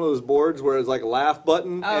wish you had one of those boards where it's like a laugh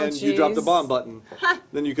button and you dropped a bomb button.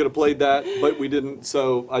 Then you could have played that, but we didn't.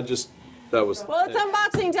 So I just. That was. Well, it's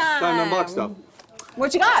unboxing time. Time to unbox stuff.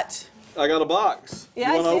 What you got? I got a box.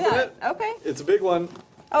 Yeah, you I see open that. It? Okay. It's a big one.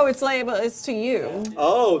 Oh, it's labeled. It's to you.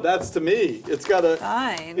 Oh, that's to me. It's got a.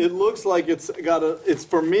 Fine. It looks like it's got a. It's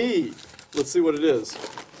for me. Let's see what it is.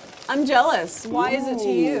 I'm jealous. Why is it to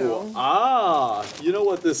you? Ooh. Ah, you know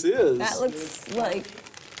what this is? That looks like.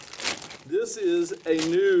 This is a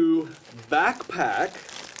new backpack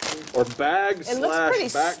or bag It looks slash pretty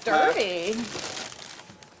backpack. sturdy.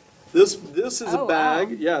 This is a bag.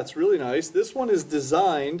 Wow. Yeah, it's really nice. This one is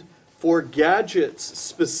designed for gadgets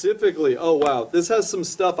specifically. Oh wow, this has some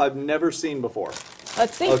stuff I've never seen before.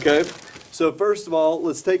 Let's see. Okay, so first of all,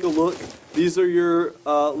 let's take a look. These are your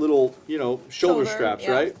little, shoulder straps,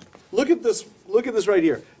 yeah. right? Look at this. Look at this right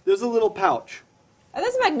here. There's a little pouch. Oh,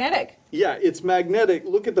 that's magnetic. Yeah, it's magnetic.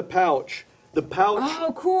 Look at the pouch. The pouch.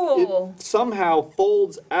 Oh, cool. It somehow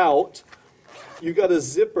folds out. You got a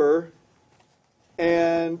zipper,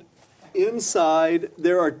 and inside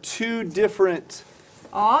there are two different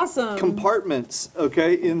Awesome. compartments,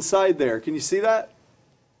 okay, inside there. Can you see that?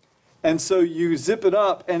 And so you zip it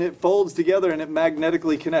up and it folds together and it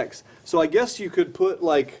magnetically connects. So I guess you could put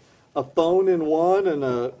like a phone in one and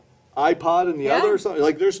a iPod in the other or something.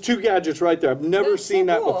 Like there's two gadgets right there. I've never That's so seen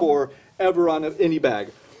that cool. before ever on any bag.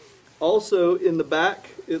 Also in the back,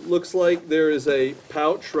 it looks like there is a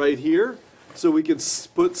pouch right here. So we could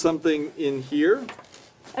put something in here.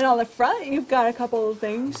 And on the front, you've got a couple of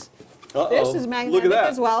things. Uh-oh. This is Look magnetic at that.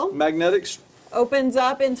 as well. Magnetic Opens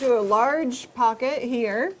up into a large pocket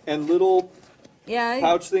here. and little Yeah.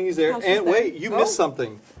 pouch thingies there. Pouch is And there. wait, you Oh. missed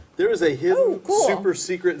something. There is a hidden Oh, cool. super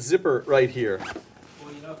secret zipper right here.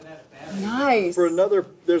 Nice.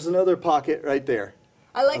 There's another pocket right there.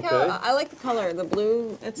 I like Okay. I like the color, the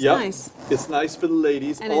blue. It's Yep. nice. It's nice for the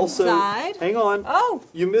ladies. And also, inside? hang on. Oh,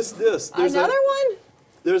 You missed this. another one?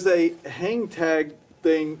 There's a hang tag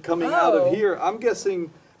thing coming out Oh. of here. I'm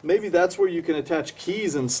guessing maybe that's where you can attach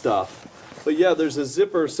keys and stuff. But yeah, there's a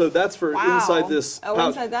zipper, so that's for Wow. inside this Oh, pouch.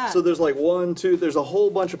 inside that. So there's like 1, 2, there's a whole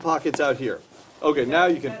bunch of pockets out here. Okay, now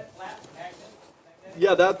you can.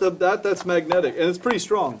 Yeah, that's magnetic, and it's pretty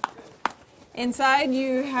strong. Inside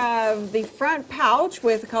you have the front pouch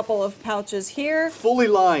with a couple of pouches here. Fully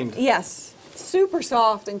lined. Yes, super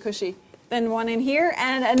soft and cushy. Then one in here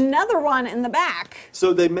and another one in the back.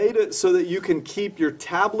 So they made it so that you can keep your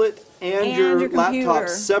tablet and your laptop computer.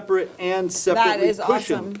 separate and That separately is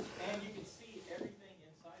cushioned. awesome. And you can see everything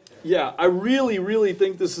inside there. Yeah, I really, really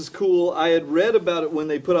think this is cool. I had read about it when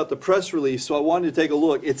they put out the press release, so I wanted to take a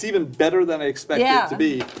look. It's even better than I expected Yeah. it to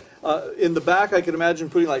be. In the back, I could imagine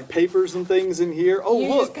putting like papers and things in here. Oh, You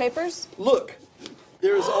use look, papers? look.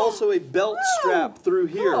 There is also a belt strap through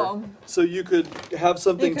here, cool. so you could have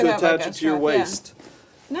something You could to have, like, attach a it to your strap, yeah. waist.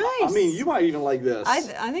 Nice. I mean, you might even like this. I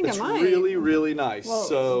think I it's might. really, really nice.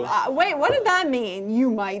 So. Wait, what did that mean? You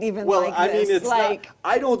might even Well, like I this. mean, it's like, not.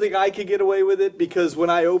 I don't think I could get away with it because when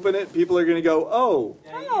I open it, people are going to go, "Oh,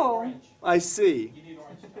 oh, I see." You need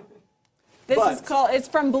orange. this but- is called. It's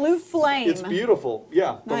from Blue Flame. It's beautiful,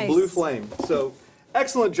 yeah, from Nice. Blue Flame. So,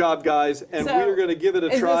 excellent job, guys, and So, we're going to give it a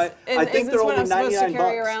Is try. This, I is think this they're what only I'm supposed to 99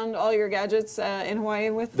 carry bucks. around all your gadgets in Hawaii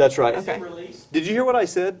with? That's right. Okay. Released. Did you hear what I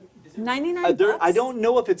said? 99 bucks. I don't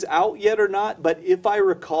know if it's out yet or not, but if I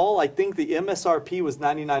recall, I think the MSRP was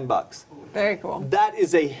 99 bucks. Very cool. That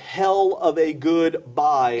is a hell of a good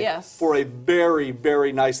buy Yes. for a very,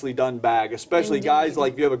 very nicely done bag. Especially guys,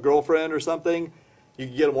 like if you have a girlfriend or something, you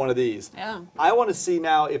can get them one of these. Yeah. I want to see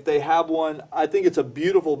now if they have one. I think it's a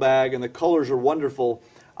beautiful bag and the colors are wonderful.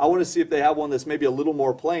 I want to see if they have one that's maybe a little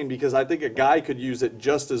more plain because I think a guy could use it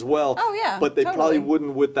just as well. Oh, yeah, But they probably totally.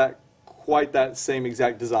 wouldn't with that quite that same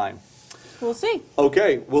exact design. We'll see.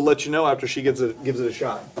 Okay, we'll let you know after she gives it a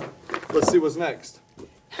shot. Let's see what's next.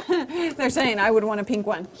 They're saying I would want a pink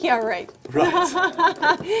one. Yeah, right.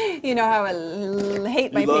 Right. You know how I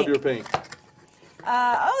hate my You love pink. your pink.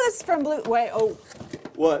 Oh, this is from Blue. Wait, oh.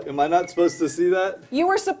 What? Am I not supposed to see that? You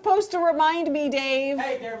were supposed to remind me, Dave.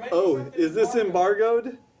 Hey, they're making Oh, something is this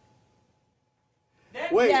embargoed?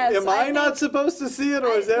 That- Wait, Yes, am I I not think- supposed to see it,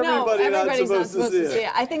 or is No, everybody not everybody's supposed to see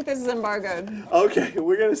it? I think this is embargoed. Okay,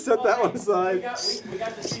 we're gonna set that one We aside. got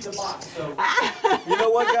to see the box. So You know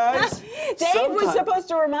what, guys? Dave was supposed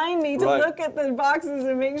to remind me to look at the boxes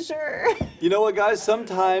and make sure. You know what, guys?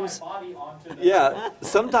 Sometimes,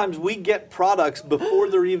 sometimes we get products before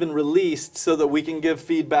they're even released so that we can give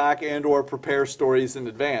feedback and or prepare stories in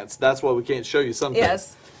advance. That's why we can't show you something.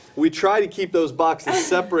 Yes. We try to keep those boxes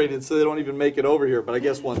separated so they don't even make it over here, but I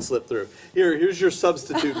guess one slipped through. Here's your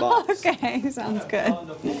substitute box. Okay, sounds good.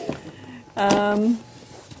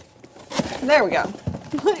 There we go.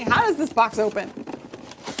 How does this box open?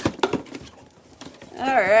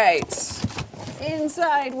 All right.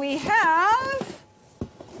 Inside we have...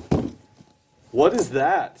 What is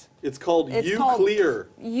that? It's called U-Clear.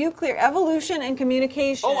 U-Clear, Evolution and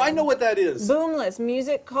Communication. Oh, I know what that is. Boomless,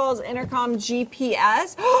 music calls, intercom,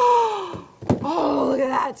 GPS. Oh, look at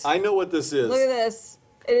that. I know what this is. Look at this.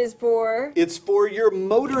 It is for... It's for your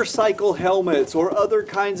motorcycle helmets or other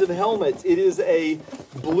kinds of helmets. It is a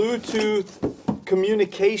Bluetooth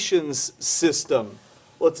communications system.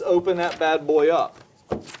 Let's open that bad boy up.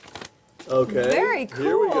 Okay. Very cool.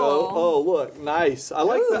 Here we go. Oh, look, nice. I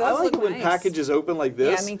like that. I like when packages open like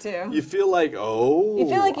this. Yeah, me too. You feel like, oh. You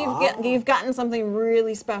feel like you've gotten something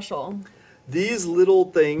really special. These little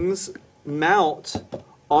things mount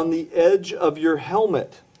on the edge of your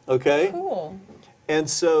helmet. Okay. Cool. And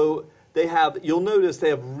so they have, you'll notice they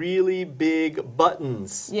have really big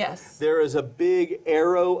buttons. Yes. There is a big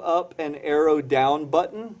arrow up and arrow down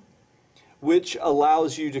button, which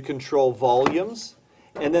allows you to control volumes.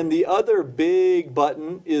 And then the other big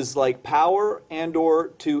button is like power and or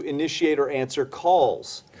to initiate or answer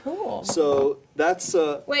calls. Cool. So that's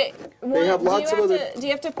wait. They have lots of other. Do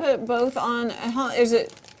you have to put both on? Is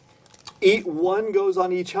it? One goes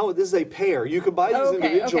on each helmet. This is a pair. You could buy these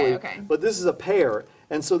individually, but this is a pair.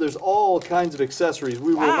 And so there's all kinds of accessories.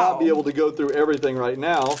 We will not be able to go through everything right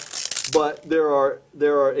now, but there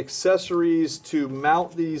are accessories to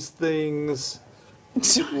mount these things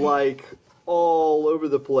like all over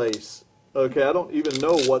the place. Okay, I don't even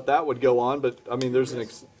know what that would go on, but I mean, there's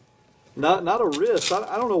not a wrist.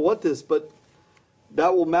 I don't know what this, but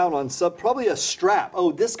that will mount on probably a strap.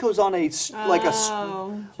 Oh, this goes on like a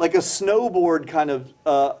snowboard kind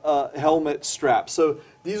of helmet strap. So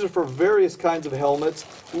these are for various kinds of helmets.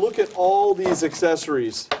 Look at all these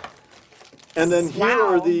accessories, and then here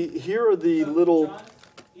are the little. John,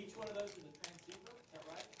 each one of those is a transceiver. Is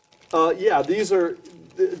that right? Yeah,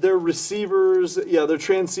 they're receivers. Yeah, they're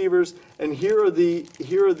transceivers, and here are the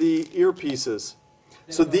earpieces.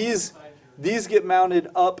 So these get mounted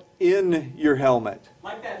up in your helmet.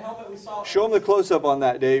 Like that helmet we saw. Show them the close-up on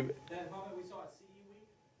that, Dave. That helmet we saw at CE Week.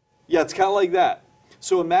 Yeah, it's kind of like that.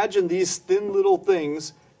 So imagine these thin little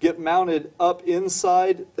things get mounted up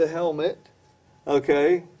inside the helmet,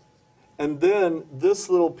 okay? And then this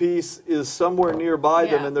little piece is somewhere nearby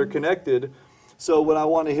them and they're connected. So when I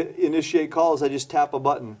want to initiate calls, I just tap a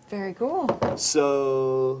button. Very cool.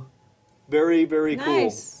 So very, very cool.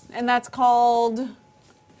 Nice. And that's called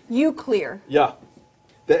U-Clear. Yeah.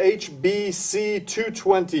 The HBC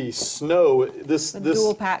 220 Snow, this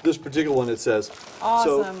particular one it says.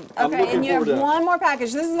 Awesome. So okay, and you have one more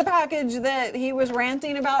package. This is the package that he was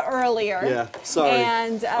ranting about earlier. Yeah, sorry.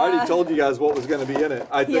 And, I already told you guys what was going to be in it.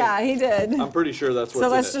 I think. Yeah, he did. I'm pretty sure that's what's in it.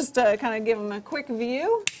 So let's just kind of give him a quick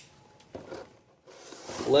view.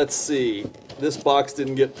 Let's see. This box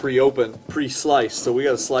didn't get pre-opened, pre-sliced, so we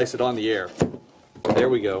got to slice it on the air. There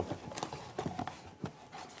we go.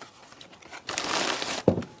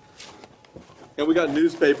 And we got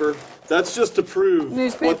newspaper. That's just to prove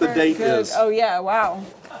what the date is. Oh yeah, wow.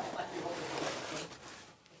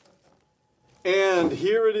 And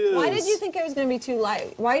here it is. Why did you think it was going to be too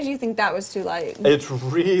light? Why did you think that was too light? It's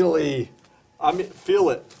really, I mean, feel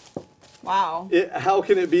it. Wow. How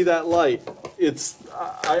can it be that light?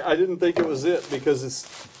 I didn't think it was it because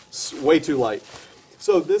it's way too light.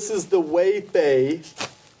 So this is the Wayfei.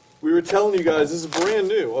 We were telling you guys this is brand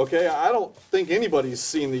new, okay? I don't think anybody's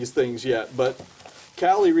seen these things yet, but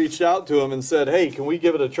Callie reached out to him and said, hey, can we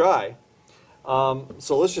give it a try?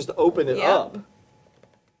 So let's just open it up.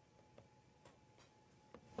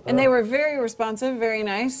 And they were very responsive, very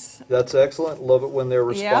nice. That's excellent. Love it when they're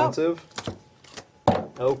responsive.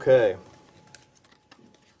 Yep. Okay.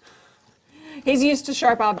 He's used to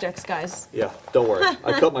sharp objects, guys. Yeah, don't worry.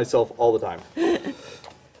 I cut myself all the time.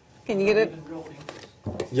 Can you get it?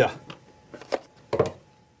 Yeah.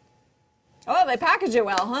 Oh, they package it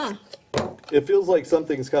well, huh? It feels like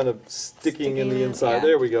something's kind of sticking in the inside. Yeah.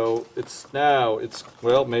 There we go.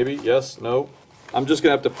 Well, maybe, yes, no. I'm just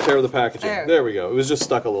going to have to tear the packaging. There we go. It was just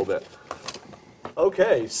stuck a little bit.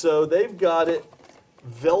 Okay, so they've got it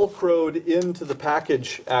Velcroed into the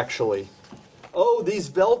package, actually. Oh, these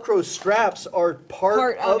Velcro straps are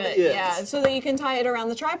part of it. Yeah, so that you can tie it around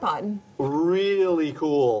the tripod. Really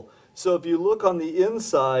cool. So if you look on the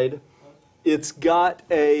inside, it's got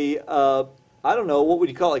a, I don't know, what would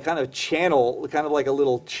you call it, kind of channel, kind of like a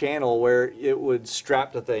little channel where it would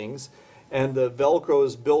strap to things. And the Velcro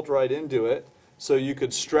is built right into it. So you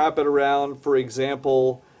could strap it around, for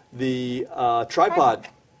example, the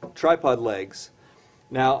tripod legs.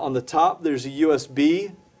 Now on the top there's a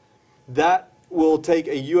USB. That will take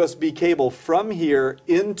a USB cable from here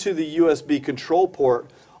into the USB control port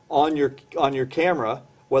on your camera,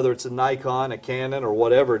 whether it's a Nikon, a Canon, or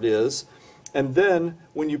whatever it is. And then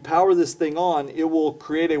when you power this thing on, it will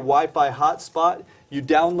create a Wi-Fi hotspot. You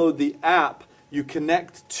download the app, you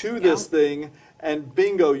connect to this thing, and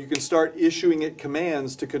bingo, you can start issuing it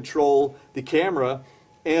commands to control the camera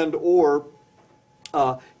and or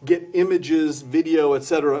get images, video,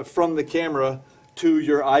 etc. from the camera to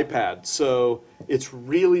your iPad. So it's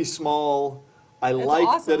really small. I like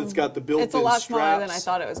awesome. that it's got the built-in straps. It's a lot smaller than I straps.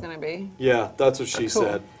 thought it was going to be. Yeah, that's what she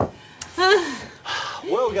said.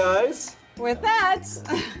 Well, guys. With that,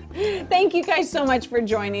 thank you guys so much for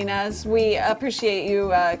joining us. We appreciate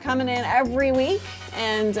you coming in every week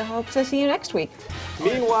and hope to see you next week.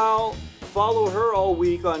 Meanwhile, follow her all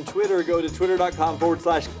week on Twitter. Go to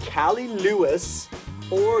twitter.com/Callie Lewis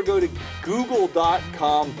or go to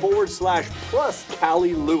google.com/plus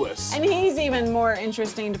Callie Lewis. And he's even more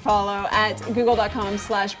interesting to follow at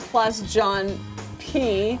google.com/plus John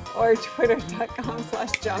P or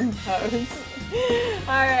twitter.com/John Pose. All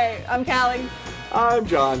right, I'm Callie. I'm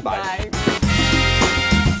John. Bye. Bye.